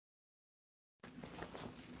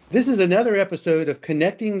This is another episode of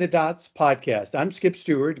Connecting the Dots podcast. I'm Skip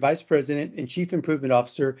Stewart, Vice President and Chief Improvement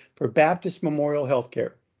Officer for Baptist Memorial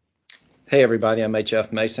Healthcare. Hey, everybody. I'm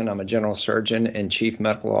H.F. Mason. I'm a General Surgeon and Chief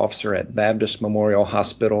Medical Officer at Baptist Memorial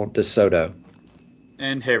Hospital, DeSoto.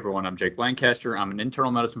 And hey, everyone. I'm Jake Lancaster. I'm an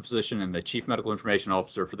internal medicine physician and the Chief Medical Information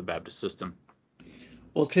Officer for the Baptist System.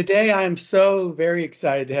 Well, today I am so very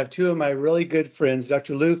excited to have two of my really good friends,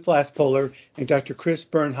 Dr. Lou Flaspohler and Dr. Chris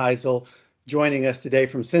Bernheisel, joining us today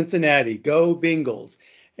from Cincinnati. Go Bengals.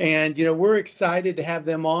 And, we're excited to have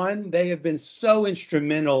them on. They have been so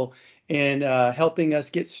instrumental in helping us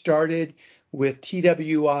get started with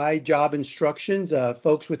TWI job instructions.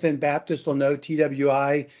 Folks within Baptist will know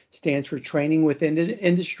TWI stands for Training Within the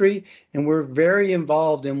Industry, and we're very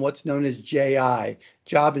involved in what's known as JI,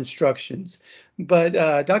 job instructions. But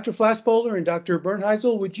Dr. Flaspohler and Dr.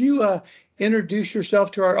 Bernheisel, would you introduce yourself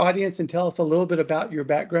to our audience and tell us a little bit about your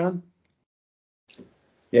background?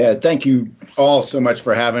 Yeah, thank you all so much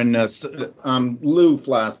for having us. I'm Lou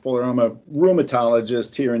Flaspohler. I'm a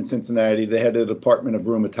rheumatologist here in Cincinnati, the head of the Department of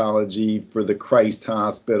Rheumatology for the Christ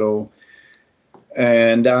Hospital.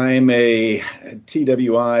 And I'm a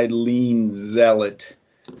TWI lean zealot.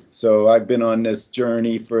 So I've been on this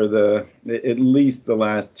journey for at least the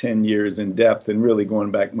last 10 years in depth and really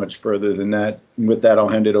going back much further than that. With that, I'll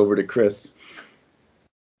hand it over to Chris.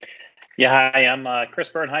 Yeah, hi, I'm Chris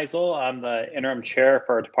Bernheisel. I'm the interim chair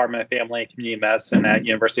for Department of Family and Community Medicine at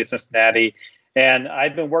University of Cincinnati. And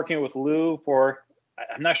I've been working with Lou for,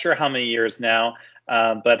 I'm not sure how many years now,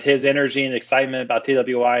 but his energy and excitement about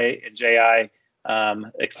TWI and JI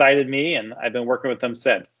excited me, and I've been working with him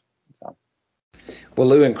since. So. Well,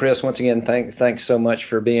 Lou and Chris, once again, thanks so much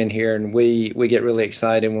for being here. And we get really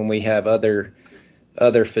excited when we have other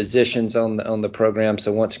physicians on the program.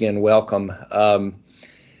 So once again, welcome.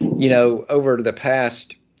 Over the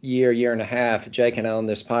past year and a half, Jake and I on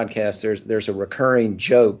this podcast, there's a recurring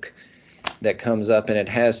joke that comes up, and it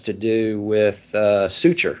has to do with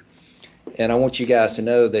suture. And I want you guys to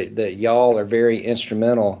know that y'all are very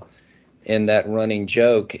instrumental in that running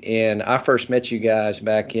joke. And I first met you guys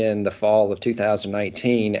back in the fall of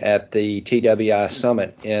 2019 at the TWI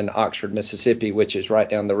Summit in Oxford, Mississippi, which is right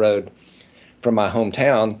down the road from my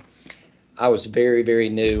hometown. I was very, very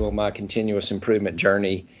new on my continuous improvement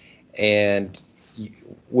journey, and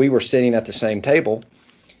we were sitting at the same table,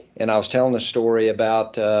 and I was telling a story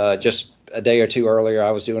about just a day or two earlier, I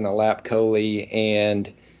was doing a lap chole,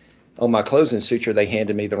 and on my closing suture, they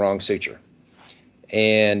handed me the wrong suture.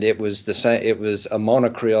 And it was the same. It was a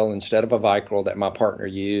monocryl instead of a Vicryl that my partner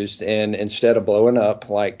used, and instead of blowing up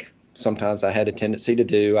like sometimes I had a tendency to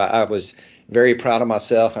do, I was very proud of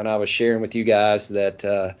myself, and I was sharing with you guys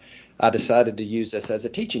that I decided to use this as a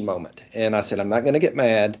teaching moment. And I said, I'm not going to get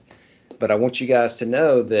mad, but I want you guys to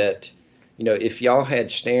know that, if y'all had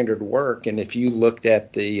standard work, and if you looked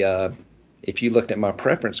at my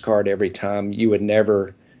preference card every time, you would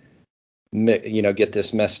never, get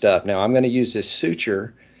this messed up. Now I'm going to use this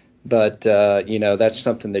suture, but that's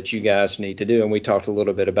something that you guys need to do. And we talked a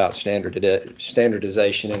little bit about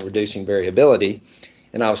standardization and reducing variability.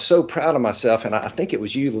 And I was so proud of myself. And I think it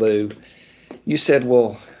was you, Lou. You said,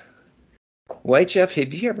 well, HF,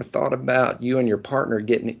 have you ever thought about you and your partner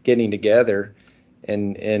getting together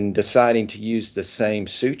and deciding to use the same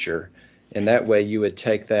suture, and that way you would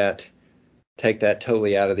take that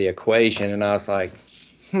totally out of the equation? And I was like,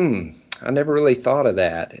 I never really thought of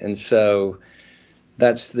that. And so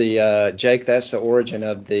that's Jake, that's the origin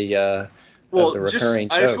of the recurring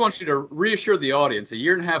joke. I just want you to reassure the audience, a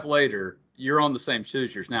year and a half later, you're on the same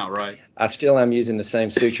sutures now, right? I still am using the same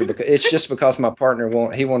suture because it's just because my partner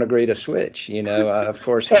won't agree to switch. Of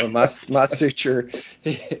course, my suture,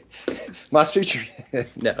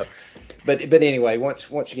 no. But anyway,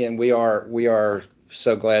 once again, we are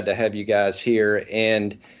so glad to have you guys here.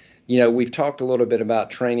 And we've talked a little bit about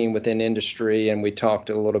training within industry, and we talked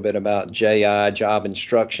a little bit about JI, job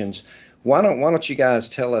instructions. Why don't you guys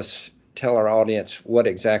tell our audience what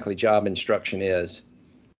exactly job instruction is?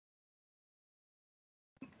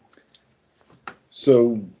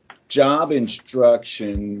 So job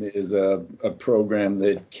instruction is a program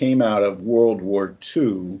that came out of World War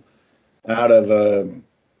II, out of a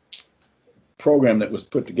program that was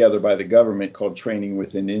put together by the government called Training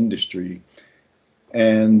Within Industry.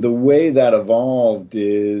 And the way that evolved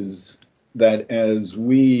is that as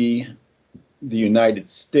we, the United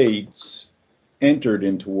States, entered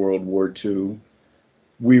into World War II,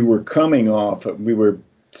 we were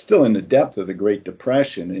still in the depth of the Great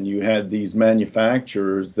Depression, and you had these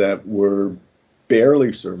manufacturers that were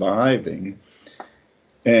barely surviving.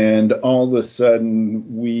 And all of a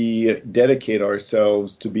sudden, we dedicate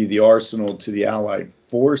ourselves to be the arsenal to the Allied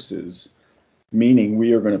forces, meaning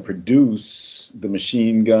we are going to produce the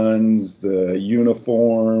machine guns, the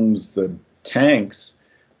uniforms, the tanks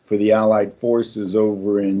for the Allied forces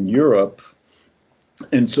over in Europe.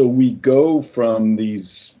 And so we go from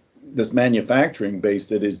this manufacturing base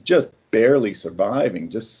that is just barely surviving,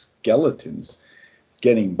 just skeletons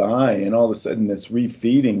getting by, and all of a sudden this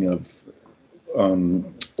refeeding of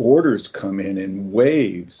orders come in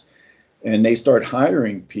waves, and they start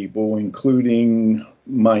hiring people, including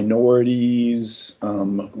minorities,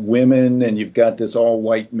 women, and you've got this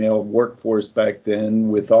all-white male workforce back then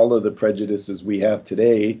with all of the prejudices we have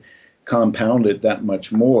today, compounded that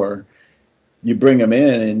much more. You bring them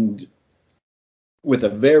in and with a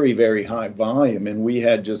very, very high volume, and we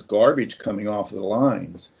had just garbage coming off the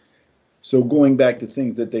lines. So going back to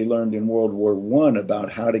things that they learned in World War I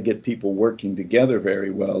about how to get people working together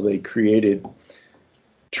very well, they created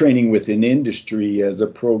training within industry as a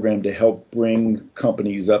program to help bring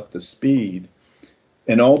companies up to speed.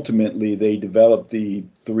 And ultimately, they developed the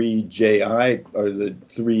 3 JI or the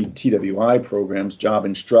 3 TWI programs, job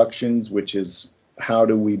instructions, which is how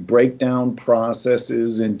do we break down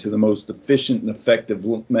processes into the most efficient and effective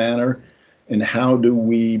manner, and how do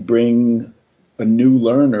we bring a new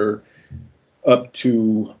learner up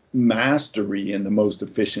to mastery in the most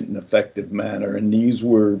efficient and effective manner. And these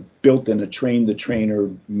were built in a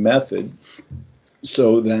train-the-trainer method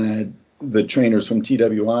so that the trainers from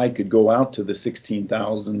TWI could go out to the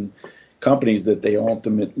 16,000 companies that they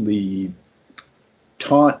ultimately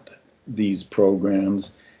taught these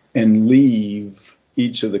programs and leave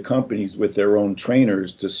each of the companies with their own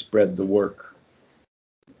trainers to spread the work.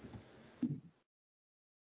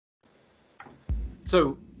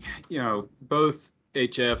 So, both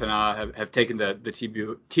HF and I have taken the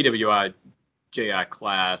TWI JI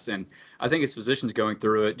class, and I think as physicians going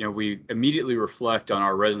through it, we immediately reflect on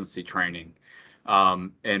our residency training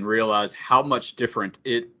and realize how much different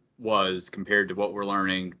it was compared to what we're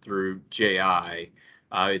learning through JI.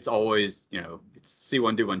 It's always, it's see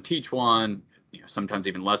one, do one, teach one, sometimes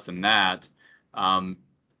even less than that.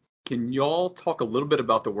 Can y'all talk a little bit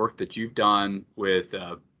about the work that you've done with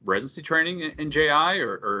residency training in JI,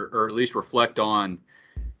 or at least reflect on,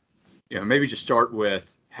 maybe just start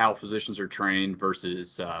with how physicians are trained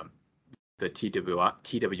versus the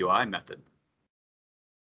TWI method?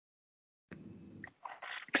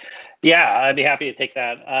 Yeah, I'd be happy to take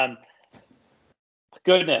that.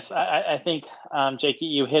 Goodness, I think, Jake,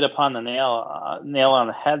 you hit upon the nail on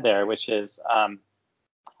the head there, which is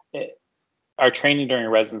our training during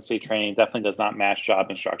residency training definitely does not match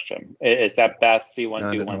job instruction. It's at best see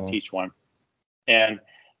one, do one, teach one. And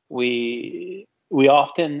we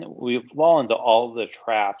fall into all the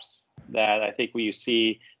traps that I think you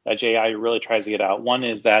see that JI really tries to get out. One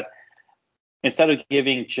is that instead of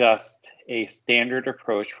giving just a standard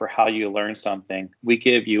approach for how you learn something, we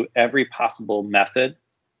give you every possible method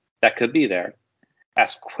that could be there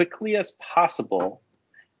as quickly as possible.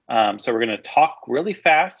 So we're going to talk really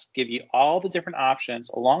fast, give you all the different options.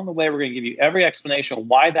 Along the way, we're going to give you every explanation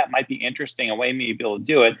why that might be interesting and why you may be able to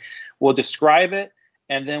do it. We'll describe it,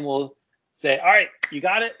 and then we'll say, all right, you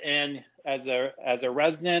got it. And as a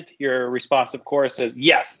resident, your response, of course, is,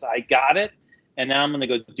 yes, I got it. And now I'm going to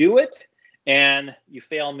go do it. And you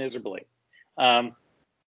fail miserably. And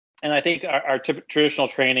I think our traditional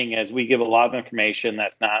training is we give a lot of information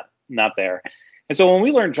that's not there. And so when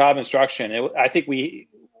we learn job instruction, I think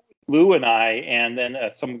Lou and I, and then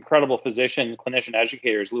some incredible clinician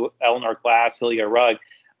educators, Eleanor Glass, Hillia Rugg,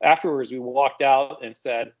 afterwards we walked out and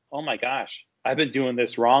said, oh my gosh, I've been doing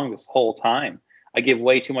this wrong this whole time. I give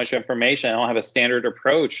way too much information. I don't have a standard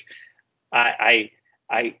approach. I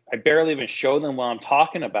barely even show them what I'm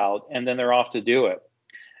talking about, and then they're off to do it.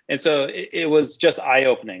 And so it was just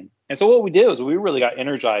eye-opening. And so what we did is we really got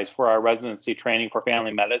energized for our residency training for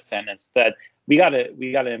family medicine. It's that we got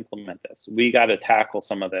to implement this. We got to tackle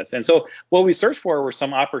some of this. And so what we searched for were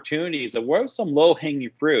some opportunities of where was some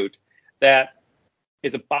low-hanging fruit that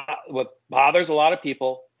is what bothers a lot of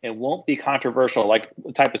people and won't be controversial, like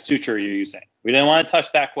the type of suture you're using. We didn't want to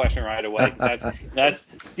touch that question right away because that's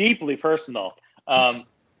deeply personal.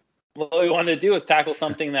 What we wanted to do is tackle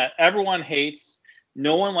something that everyone hates,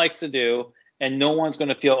 no one likes to do, and no one's going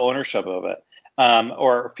to feel ownership of it,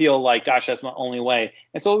 or feel like, gosh, that's my only way.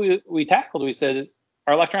 And so we tackled, we said, is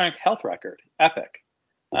our electronic health record, EPIC.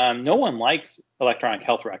 No one likes electronic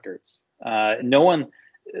health records. No one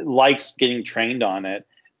likes getting trained on it.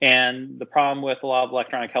 And the problem with a lot of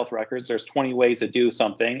electronic health records, there's 20 ways to do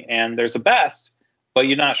something, and there's a best, but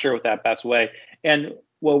you're not sure what that best way. And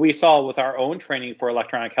what we saw with our own training for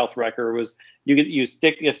electronic health record was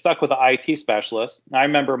get stuck with an IT specialist. And I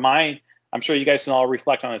remember mine. I'm sure you guys can all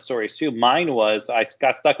reflect on the stories too. Mine was I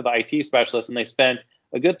got stuck with the IT specialist, and they spent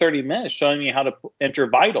a good 30 minutes showing me how to enter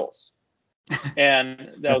vitals. And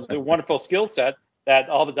that was a wonderful skill set that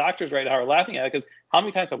all the doctors right now are laughing at, because how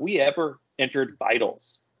many times have we ever entered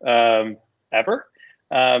vitals? Ever?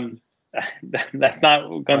 That's not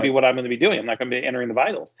going to be what I'm going to be doing. I'm not going to be entering the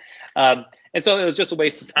vitals. And so it was just a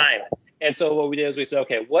waste of time. And so what we did is we said,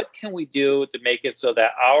 okay, what can we do to make it so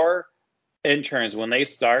that our interns, when they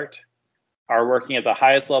start, are working at the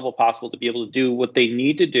highest level possible to be able to do what they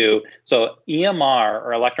need to do. So EMR,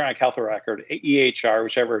 or electronic health record, EHR,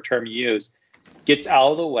 whichever term you use, gets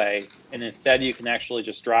out of the way, and instead you can actually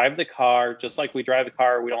just drive the car, just like we drive the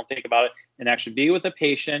car. We don't think about it, and actually be with the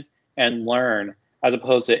patient and learn, as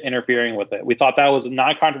opposed to interfering with it. We thought that was a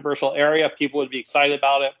non-controversial area. People would be excited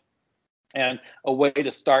about it, and a way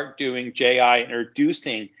to start doing JI,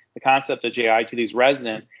 introducing the concept of JI to these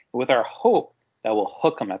residents, with our hope that will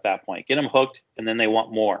hook them at that point, get them hooked, and then they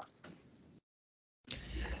want more.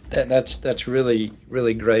 That's really,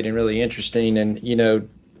 really great and really interesting. And, you know,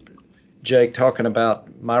 Jake, talking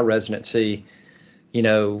about my residency, you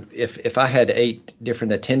know, if I had 8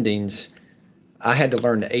 different attendings, I had to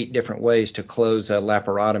learn 8 different ways to close a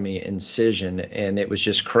laparotomy incision, and it was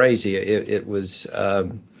just crazy. It was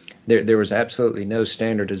there was absolutely no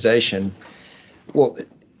standardization. Well,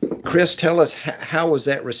 Chris, tell us, how was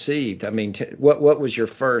that received? I mean, what was your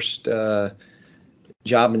first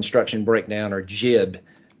job instruction breakdown, or JIB,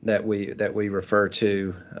 that we refer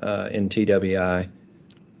to in TWI?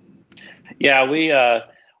 Yeah, we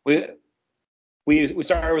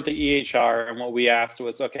started with the EHR, and what we asked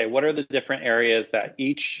was, okay, what are the different areas that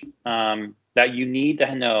each that you need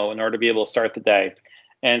to know in order to be able to start the day?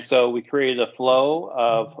 And so we created a flow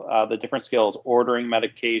of the different skills: ordering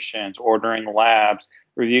medications, ordering labs,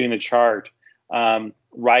 reviewing the chart,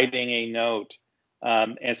 writing a note.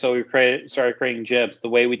 And so we started creating JIBs. The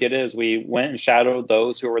way we did it is we went and shadowed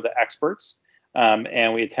those who were the experts,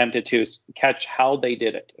 and we attempted to catch how they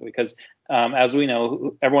did it. Because as we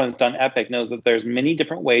know, everyone who's done Epic knows that there's many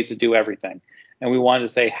different ways to do everything. And we wanted to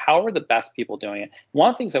say, how are the best people doing it? One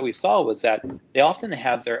of the things that we saw was that they often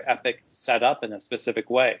have their Epic set up in a specific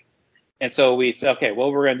way. And so we said, okay,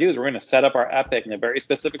 what we're going to do is we're going to set up our Epic in a very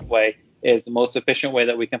specific way, is the most efficient way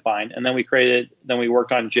that we can find. And then we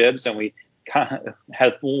worked on JIBs, and we kind of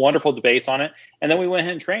had wonderful debates on it. And then we went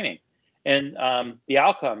ahead and training. And the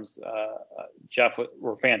outcomes, Jeff,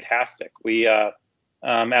 were fantastic. We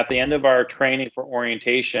at the end of our training for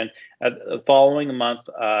orientation, the following month,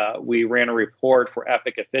 we ran a report for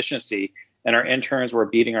Epic efficiency, and our interns were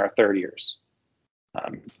beating our third years.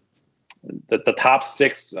 The top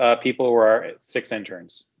 6 people were our 6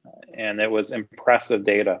 interns, and it was impressive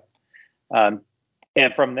data. And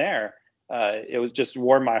from there, it was just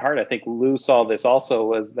warmed my heart. I think Lou saw this also,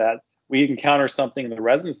 was that we encounter something in the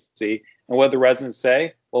residency, and what the residents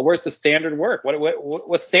say, well, where's the standard work?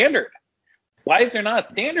 What's standard? Why is there not a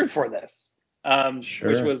standard for this?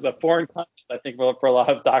 Sure. Which was a foreign concept, I think, for a lot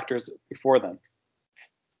of doctors before then.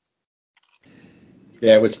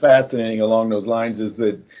 Yeah, it was fascinating along those lines, is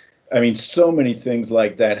that, I mean, so many things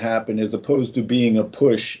like that happen. As opposed to being a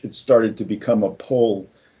push, it started to become a pull.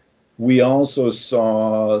 We also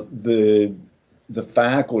saw the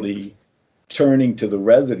faculty turning to the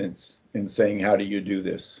residents and saying, how do you do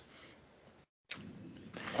this?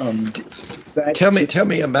 Tell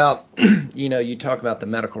me about, you know, you talk about the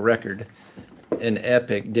medical record in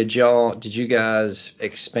Epic. Did you guys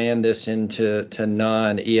expand this into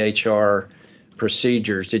non-EHR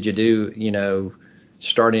procedures? Did you do, you know,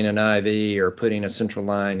 starting an IV or putting a central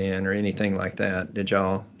line in or anything like that? Did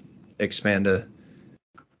y'all expand to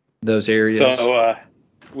those areas? So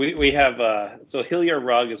we have so Hillier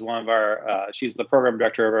Rugg is one of our she's the program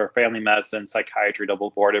director of our family medicine psychiatry double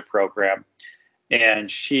boarded program.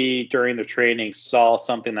 And she, during the training, saw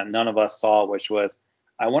something that none of us saw, which was,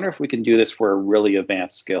 I wonder if we can do this for really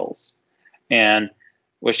advanced skills. And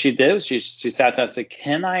what she did was she sat down and said,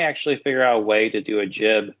 can I actually figure out a way to do a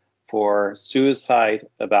JIB for suicide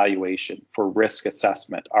evaluation, for risk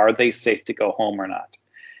assessment? Are they safe to go home or not?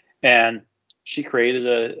 And she created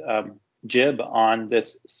a JIB on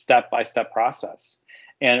this step-by-step process.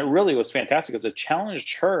 And it really was fantastic, because it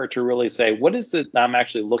challenged her to really say, what is it I'm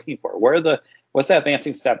actually looking for? What's the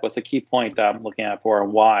advancing step? What's the key point that I'm looking at for,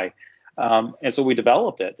 and why? And so we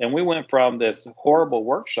developed it. And we went from this horrible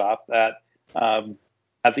workshop that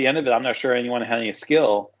at the end of it, I'm not sure anyone had any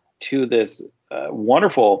skill, to this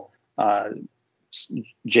wonderful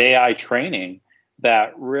JI training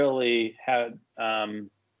that really had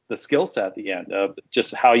the skill set at the end of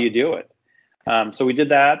just how you do it. So we did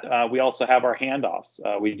that. We also have our handoffs.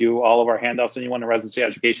 We do all of our handoffs. Anyone in residency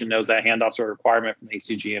education knows that handoffs are a requirement from the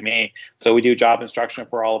ACGME. So we do job instruction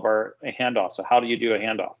for all of our handoffs. So how do you do a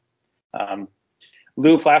handoff?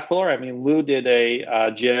 Lou Flasspuller, Lou did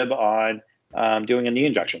a jib on doing a knee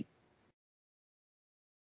injection.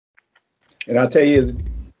 And I'll tell you,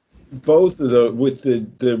 both of with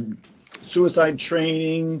the suicide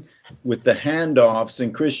training, with the handoffs,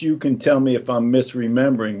 and Chris, you can tell me if I'm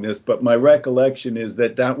misremembering this, but my recollection is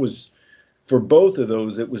that was, for both of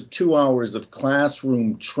those, it was 2 hours of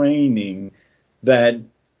classroom training that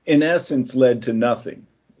in essence led to nothing.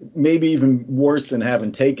 Maybe even worse than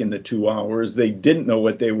having taken the 2 hours. They didn't know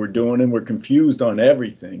what they were doing and were confused on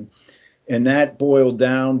everything. And that boiled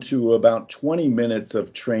down to about 20 minutes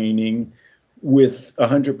of training with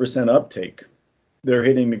 100% uptake. They're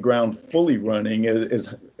hitting the ground fully running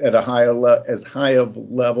as at a as high of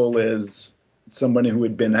level as somebody who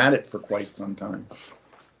had been at it for quite some time.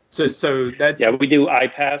 So that's, yeah, we do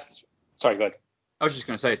IPASS. Sorry, go ahead. I was just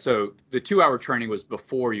going to say, so the 2 hour training was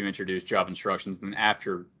before you introduced job instructions, and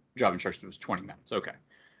after job instructions was 20 minutes. Okay.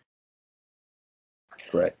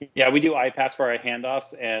 Correct. Yeah, we do IPASS for our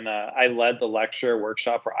handoffs, and I led the lecture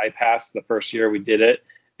workshop for IPASS the first year we did it.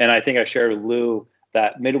 And I think I shared with Lou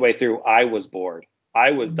that midway through, I was bored.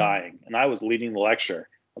 I was dying, and I was leading the lecture.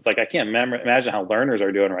 I was like, I can't imagine how learners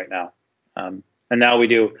are doing right now. And now we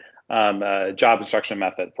do a job instruction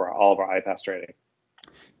method for all of our IPASS training.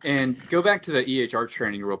 And go back to the EHR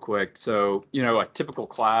training real quick. So, a typical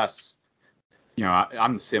class,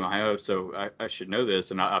 I'm the CMIO, so I should know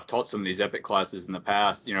this. And I've taught some of these EPIC classes in the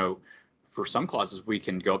past. For some classes, we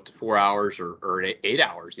can go up to 4 hours or 8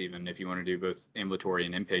 hours even if you want to do both ambulatory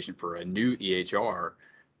and inpatient for a new EHR.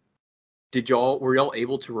 Were y'all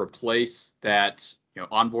able to replace that,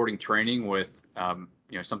 onboarding training with,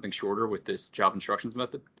 something shorter with this job instructions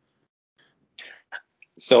method?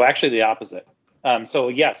 So actually the opposite. So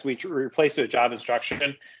yes, we replaced it with job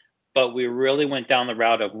instruction, but we really went down the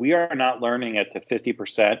route of we are not learning it to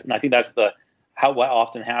 50%. And I think that's what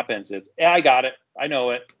often happens is, I got it, I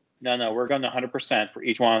know it. No, we're going to 100% for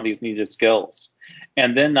each one of these needed skills.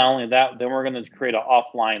 And then not only that, then we're going to create an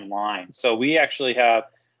offline line. So we actually have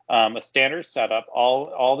a standard setup.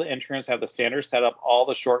 All the interns have the standard setup, all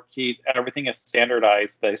the short keys, everything is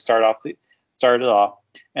standardized. They started off,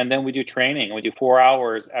 and then we do training. We do 4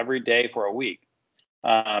 hours every day for a week.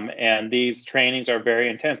 And these trainings are very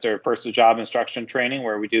intense. They're first a job instruction training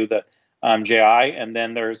where we do the JI, and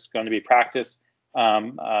then there's going to be practice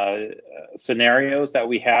scenarios that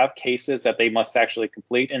we have, cases that they must actually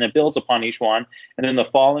complete, and it builds upon each one. And then the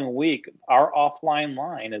following week, our offline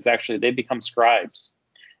line is actually, they become scribes,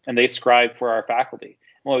 and they scribe for our faculty.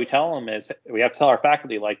 And what we tell them is, we have to tell our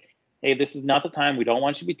faculty, like, hey, this is not the time. We don't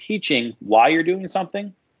want you to be teaching why you're doing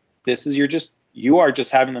something. This is you are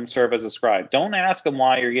just having them serve as a scribe. Don't ask them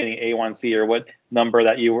why you're getting A1C or what number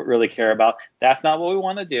that you really care about. That's not what we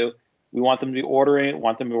want to do. We want them to be ordering,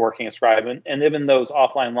 want them to be working as scribe. And even those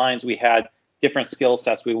offline lines, we had different skill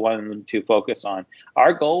sets we wanted them to focus on.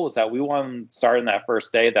 Our goal was that we want them to start in that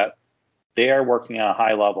first day that they are working at a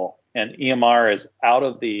high level. And EMR is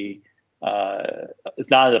it's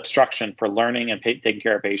not an obstruction for learning and taking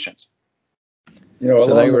care of patients.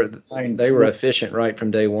 So they were efficient right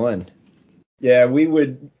from day one. Yeah, we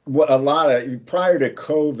would prior to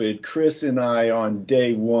COVID, Chris and I on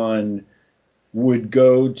day one would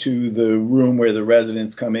go to the room where the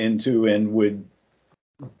residents come into and would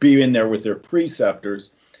be in there with their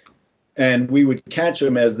preceptors. And we would catch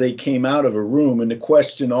them as they came out of a room. And the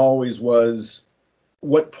question always was,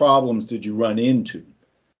 what problems did you run into?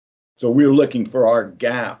 So we were looking for our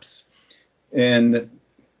gaps. And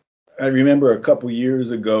I remember a couple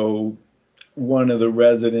years ago, one of the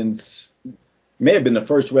residents, may have been the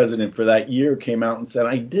first resident for that year, came out and said,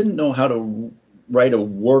 I didn't know how to write a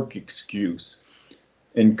work excuse.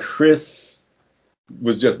 And Chris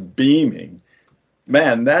was just beaming.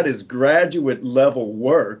 Man, that is graduate level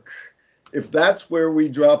work. If that's where we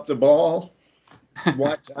drop the ball,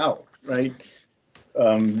 watch out, right?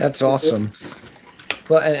 That's awesome.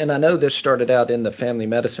 Well, and I know this started out in the family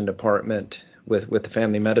medicine department with the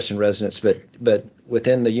family medicine residents, but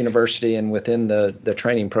within the university and within the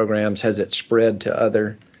training programs, has it spread to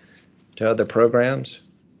other programs?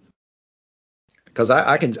 Because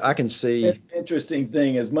I can see an interesting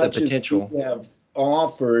thing, as much the potential. As we have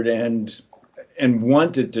offered and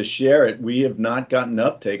wanted to share it, we have not gotten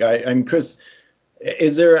uptake. I'm Chris.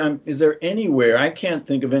 Is there anywhere? I can't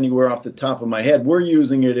think of anywhere off the top of my head. We're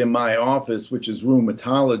using it in my office, which is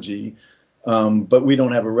rheumatology, but we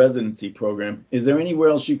don't have a residency program. Is there anywhere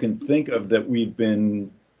else you can think of that we've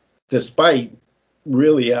been despite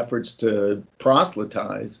really efforts to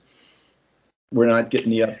proselytize, we're not getting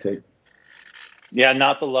the uptake. Yeah,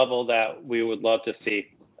 not the level that we would love to see.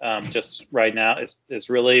 Just right now, it's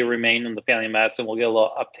really remained in the family medicine. We'll get a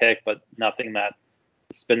little uptick, but nothing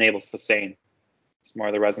that's been able to sustain. It's more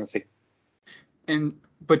of the residency.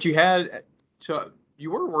 But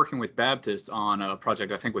you were working with Baptist on a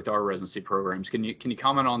project, I think, with our residency programs. Can you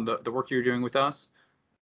comment on the work you're doing with us?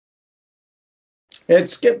 Ed,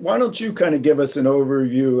 Skip, why don't you kind of give us an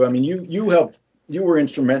overview? I mean, you were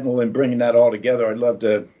instrumental in bringing that all together. I'd love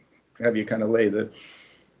to have you kind of lay the.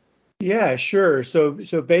 Yeah, sure. So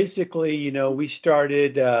basically, we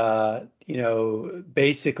started,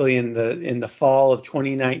 basically in the fall of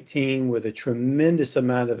 2019 with a tremendous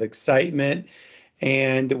amount of excitement,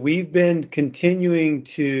 and we've been continuing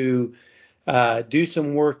to do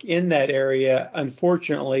some work in that area.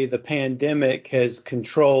 Unfortunately, the pandemic has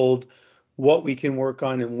controlled what we can work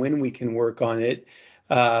on and when we can work on it.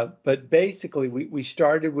 But basically, we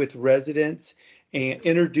started with residents and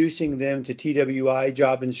introducing them to TWI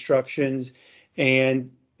job instructions,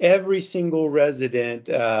 and every single resident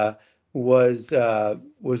was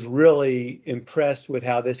really impressed with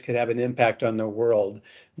how this could have an impact on the world.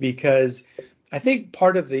 Because I think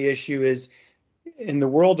part of the issue is in the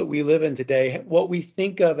world that we live in today, what we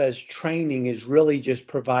think of as training is really just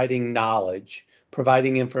providing knowledge,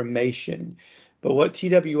 providing information. But what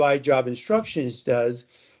TWI job instructions does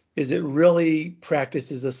is it really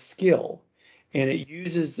practices a skill. And it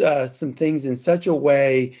uses some things in such a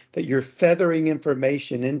way that you're feathering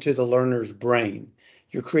information into the learner's brain.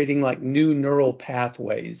 You're creating like new neural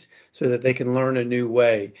pathways so that they can learn a new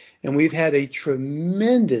way. And we've had a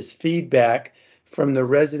tremendous feedback from the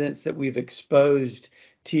residents that we've exposed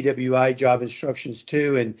TWI job instructions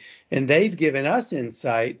to, and they've given us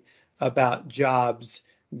insight about jobs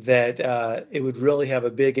that it would really have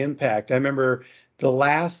a big impact. I remember the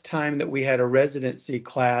last time that we had a residency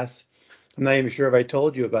class, I'm not even sure if I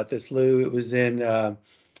told you about this, Lou. It was in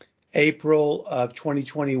April of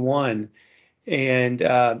 2021. And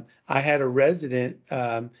I had a resident,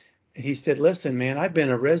 he said, listen, man, I've been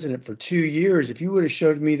a resident for 2 years. If you would have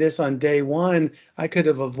showed me this on day one, I could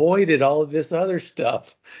have avoided all of this other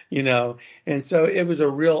stuff, And so it was a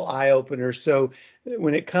real eye opener. So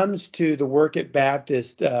when it comes to the work at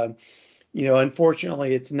Baptist,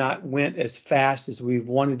 unfortunately, it's not went as fast as we've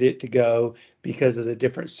wanted it to go because of the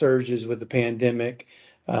different surges with the pandemic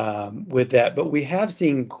with that. But we have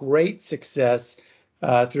seen great success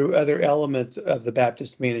through other elements of the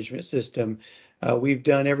Baptist management system. We've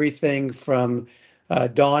done everything from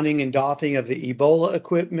donning and doffing of the Ebola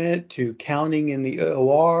equipment to counting in the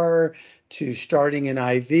OR to starting an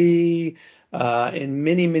IV and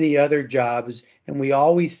many, many other jobs. And we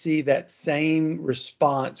always see that same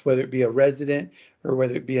response, whether it be a resident or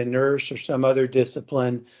whether it be a nurse or some other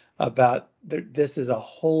discipline, about this is a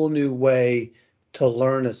whole new way to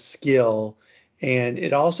learn a skill. And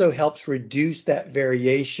it also helps reduce that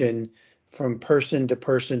variation from person to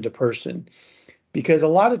person to person. Because a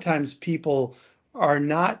lot of times people are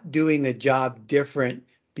not doing a job different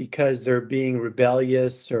because they're being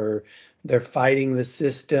rebellious or they're fighting the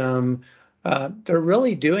system. They're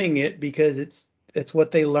really doing it because it's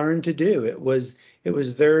what they learned to do. It was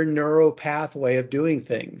their neural pathway of doing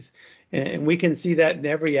things. And we can see that in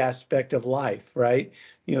every aspect of life, right?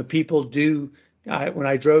 People do. When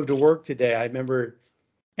I drove to work today, I remember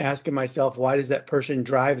asking myself, why does that person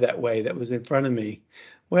drive that way that was in front of me?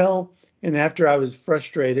 Well, and after I was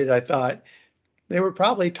frustrated, I thought they were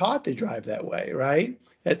probably taught to drive that way, right?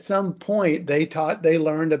 At some point, they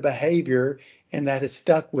learned a behavior, and that has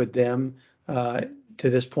stuck with them to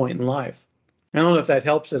this point in life. I don't know if that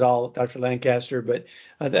helps at all, Dr. Lancaster, but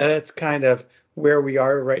that's kind of where we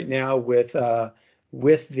are right now with the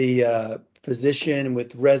physician,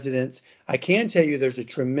 with residents. I can tell you there's a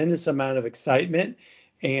tremendous amount of excitement,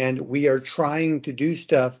 and we are trying to do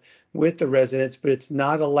stuff with the residents, but it's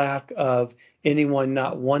not a lack of anyone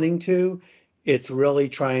not wanting to. It's really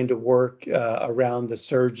trying to work around the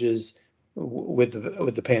surges with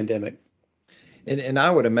the pandemic. And I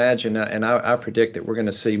would imagine, and I predict that we're going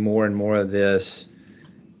to see more and more of this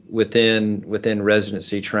within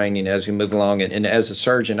residency training as we move along. And as a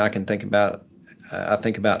surgeon, I think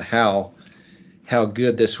about how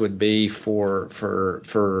good this would be for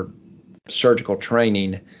surgical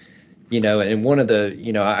training. And one of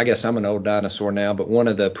the, I guess I'm an old dinosaur now, but one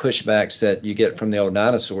of the pushbacks that you get from the old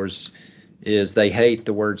dinosaurs is they hate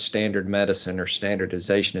the word standard medicine or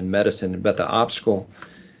standardization in medicine. But the obstacle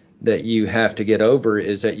that you have to get over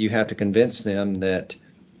is that you have to convince them that,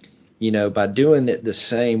 by doing it the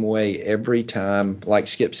same way every time, like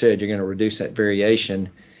Skip said, you're going to reduce that variation.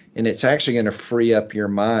 and it's actually going to free up your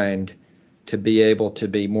mind to be able to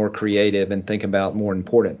be more creative and think about more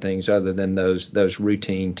important things other than those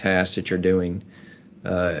routine tasks that you're doing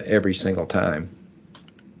every single time.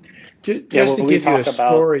 Just to give you a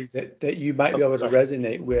story that you might be able to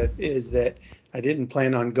resonate with is that I didn't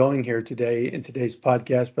plan on going here today in today's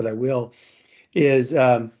podcast, but I will, is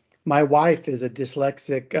my wife is a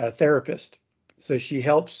dyslexic therapist. So she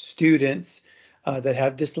helps students that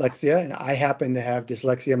have dyslexia, and I happen to have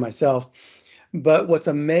dyslexia myself. But what's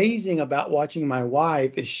amazing about watching my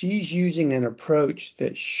wife is she's using an approach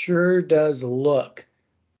that sure does look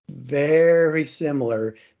very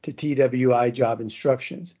similar to TWI job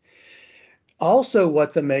instructions. Also,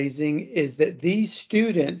 what's amazing is that these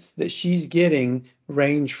students that she's getting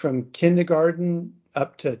range from kindergarten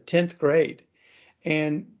up to 10th grade,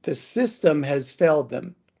 and the system has failed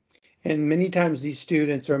them. And many times these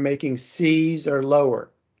students are making C's or lower.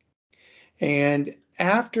 And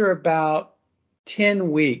after about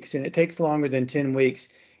 10 weeks, and it takes longer than 10 weeks,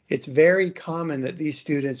 it's very common that these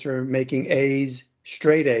students are making A's,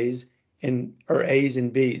 straight A's, or A's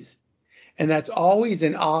and B's. And that's always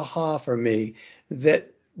an aha for me,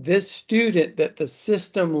 that this student that the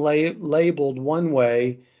system labeled one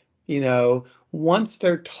way, once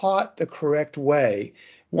they're taught the correct way,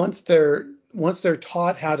 once they're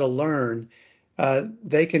taught how to learn,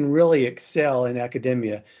 they can really excel in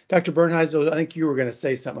academia. Dr. Bernheisel, I think you were going to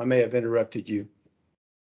say something. I may have interrupted you.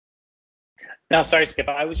 No, sorry, Skip.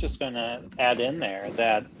 I was just going to add in there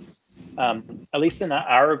that, at least in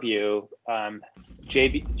our view,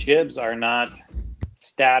 JIBs are not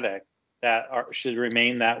static, should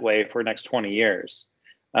remain that way for the next 20 years.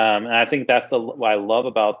 And I think that's what I love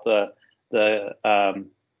about the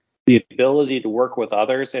ability to work with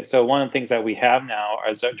others. And so one of the things that we have now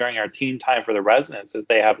is that during our team time for the residents is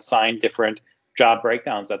they have assigned different job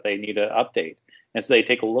breakdowns that they need to update. And so they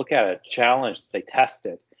take a look at it, challenge, they test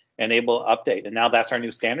it, and able to update. And now that's our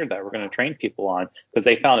new standard that we're going to train people on because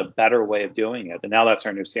they found a better way of doing it. And now that's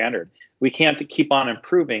our new standard. We can't keep on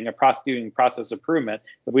improving and prosecuting process improvement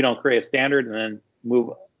if we don't create a standard and then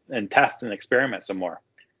move and test and experiment some more.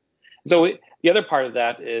 So the other part of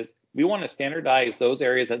that is we want to standardize those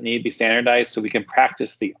areas that need to be standardized so we can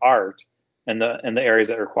practice the art and the areas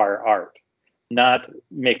that require art, not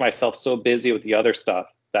make myself so busy with the other stuff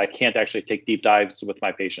that I can't actually take deep dives with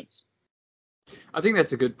my patients. I think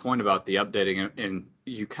that's a good point about the updating, and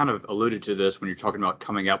you kind of alluded to this when you're talking about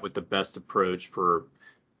coming up with the best approach for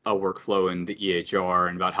a workflow in the EHR,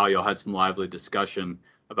 and about how y'all had some lively discussion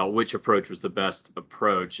about which approach was the best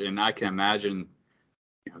approach. And I can imagine,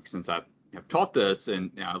 since I have taught this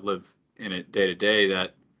and I live in it day to day,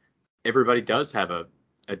 that everybody does have a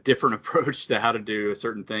different approach to how to do a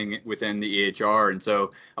certain thing within the EHR. And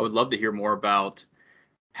so I would love to hear more about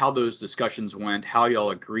how those discussions went, how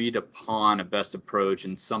y'all agreed upon a best approach,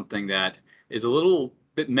 and something that is a little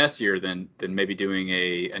bit messier than maybe doing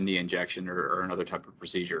a knee injection or another type of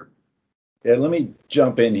procedure. Yeah, let me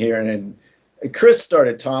jump in here. And Chris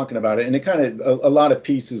started talking about it, and it kind of a lot of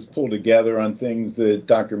pieces pull together on things that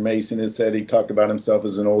Dr. Mason has said. He talked about himself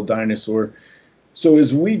as an old dinosaur. So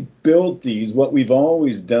as we built these, what we've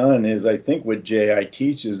always done is, I think what JI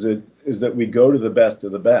teaches is that we go to the best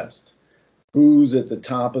of the best. Who's at the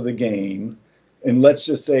top of the game? And let's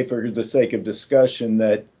just say, for the sake of discussion,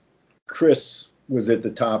 that Chris was at the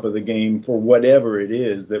top of the game for whatever it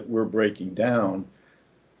is that we're breaking down.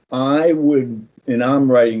 I would, and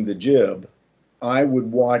I'm writing the jib, I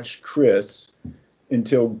would watch Chris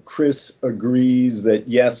until Chris agrees that,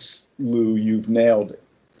 yes, Lou, you've nailed it.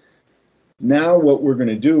 Now what we're going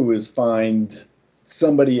to do is find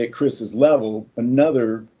somebody at Chris's level,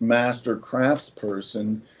 another master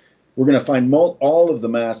craftsperson. We're going to find all of the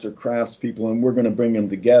master crafts people, and we're going to bring them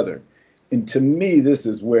together. And to me, this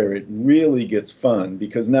is where it really gets fun,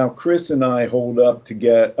 because now Chris and I hold up to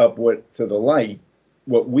the light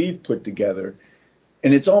what we've put together,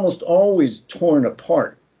 and it's almost always torn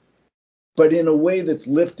apart, but in a way that's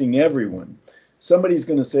lifting everyone. Somebody's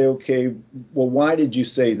going to say, okay, well, why did you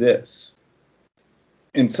say this?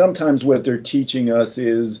 And sometimes what they're teaching us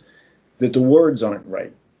is that the words aren't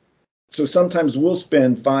right. So sometimes we'll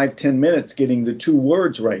spend 5-10 minutes getting the 2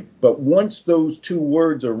 words right. But once those 2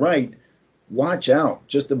 words are right, watch out.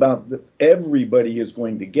 Just about everybody is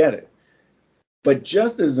going to get it. But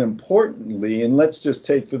just as importantly, and let's just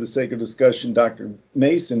take for the sake of discussion Dr.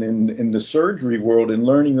 Mason in the surgery world and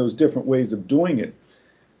learning those different ways of doing it.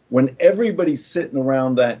 When everybody's sitting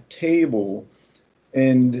around that table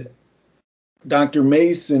and Dr.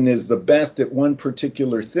 Mason is the best at one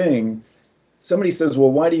particular thing, somebody says,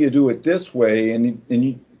 well, why do you do it this way?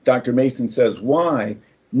 And Dr. Mason says, why?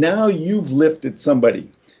 Now you've lifted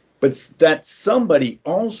somebody. but that somebody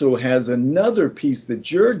also has another piece that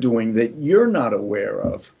you're doing that you're not aware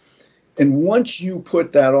of. And once you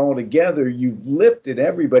put that all together, you've lifted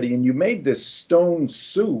everybody and you made this stone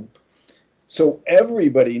soup. So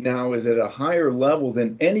everybody now is at a higher level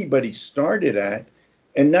than anybody started at.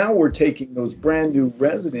 And now we're taking those brand new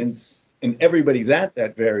residents and everybody's at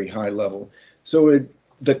that very high level. So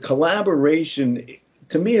the collaboration,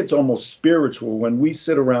 to me, it's almost spiritual when we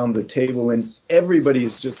sit around the table and everybody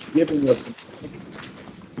is just giving us.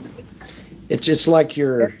 It's just like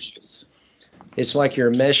it's like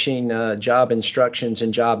you're meshing job instructions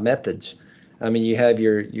and job methods. I mean, you have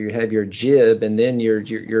your JIB, and then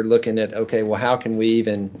you're looking at, okay, well, how can we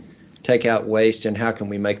even take out waste, and how can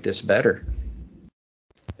we make this better?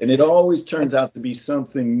 And it always turns out to be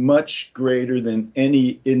something much greater than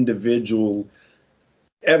any individual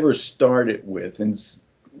ever started with. And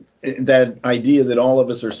that idea that all of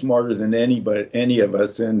us are smarter than any of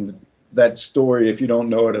us, and that story, if you don't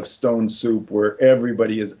know it, of Stone Soup, where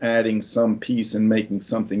everybody is adding some piece and making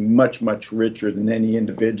something much, much richer than any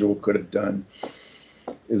individual could have done,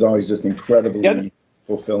 is always just incredibly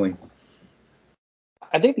fulfilling.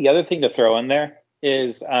 I think the other thing to throw in there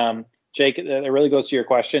is, Jake, that really goes to your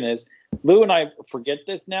question, is Lou and I forget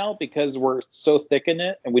this now because we're so thick in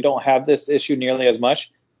it and we don't have this issue nearly as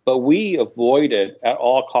much, but we avoided at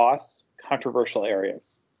all costs controversial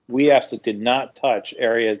areas. We absolutely did not touch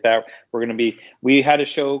areas that were going to be, we had to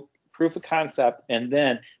show proof of concept. And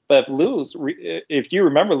then, but if you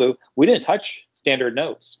remember, Lou, we didn't touch standard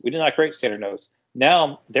notes. We did not create standard notes.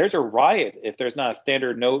 Now there's a riot if there's not a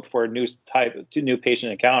standard note for a new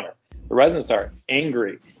patient encounter. The residents are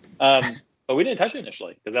angry. But we didn't touch it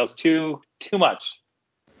initially because that was too much.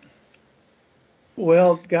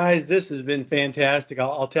 Well, guys, this has been fantastic.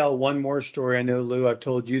 I'll tell one more story. I know, Lou, I've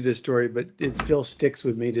told you this story, but it still sticks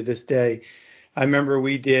with me to this day. I remember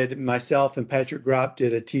myself and Patrick Gropp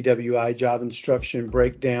did a TWI job instruction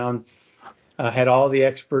breakdown, had all the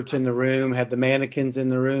experts in the room, had the mannequins in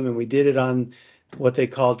the room, and we did it on what they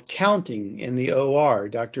called counting in the OR.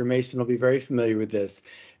 Dr. Mason will be very familiar with this.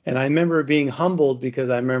 And I remember being humbled because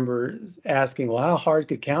I remember asking, well, how hard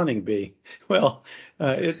could counting be? Well,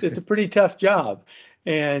 it's a pretty tough job.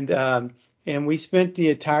 And we spent the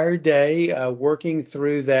entire day working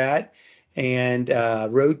through that and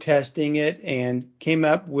road testing it and came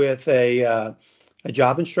up with a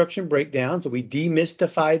job instruction breakdown. So we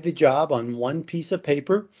demystified the job on one piece of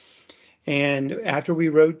paper. And after we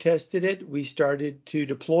road tested it, we started to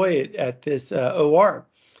deploy it at this OR.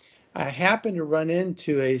 I happened to run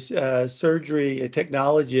into a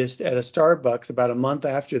technologist at a Starbucks about a month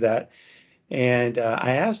after that. And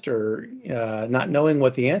I asked her, not knowing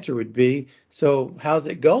what the answer would be, so how's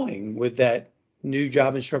it going with that new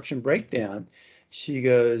job instruction breakdown? She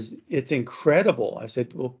goes, it's incredible. I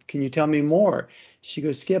said, well, can you tell me more? She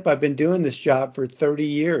goes, Skip, I've been doing this job for 30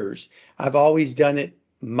 years. I've always done it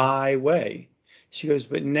my way. She goes,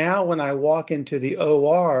 but now when I walk into the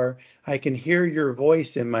OR, I can hear your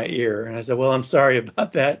voice in my ear. And I said, well, I'm sorry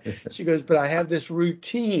about that. She goes, but I have this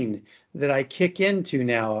routine that I kick into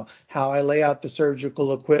now, how I lay out the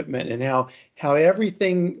surgical equipment and how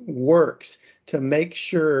everything works to make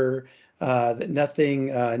sure that nothing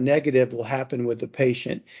negative will happen with the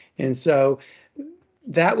patient. And so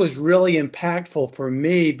that was really impactful for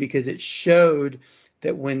me because it showed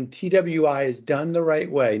that when TWI is done the right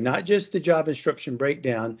way, not just the job instruction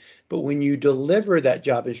breakdown, but when you deliver that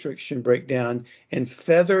job instruction breakdown and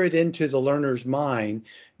feather it into the learner's mind,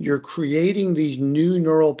 you're creating these new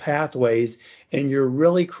neural pathways and you're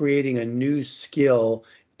really creating a new skill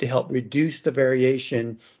to help reduce the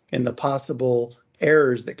variation and the possible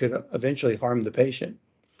errors that could eventually harm the patient.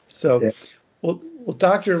 So, yeah. Well,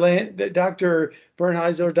 Dr.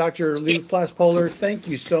 Bernhiesel, Dr. Lou Flass-Polar, thank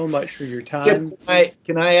you so much for your time.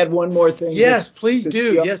 Can I add one more thing? Yes, please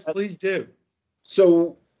do. Yes, please do.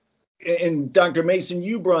 So, and Dr. Mason,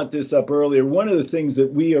 you brought this up earlier. One of the things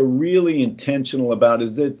that we are really intentional about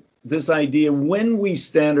is that this idea, when we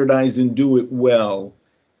standardize and do it well,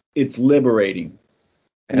 it's liberating.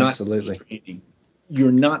 Absolutely. Not restraining.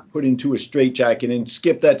 You're not put into a straitjacket. And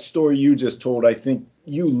Skip, that story you just told, I think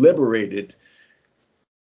you liberated.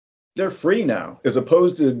 They're free now, as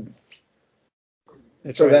opposed to.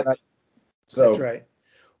 That's right. That's right.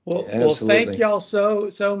 Well, thank y'all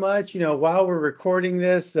so much. While we're recording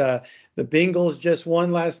this, the Bengals just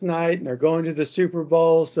won last night, and they're going to the Super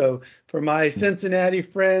Bowl. So for my Cincinnati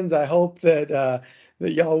friends, I hope that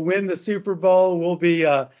y'all win the Super Bowl.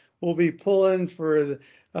 We'll be pulling for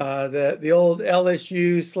the old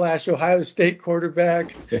LSU / Ohio State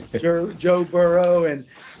quarterback Joe Burrow, and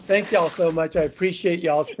Thank y'all so much. I appreciate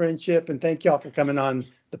y'all's friendship, and thank y'all for coming on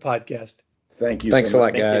the podcast. Thank you. Thanks so a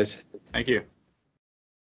much. lot, guys. Thank you.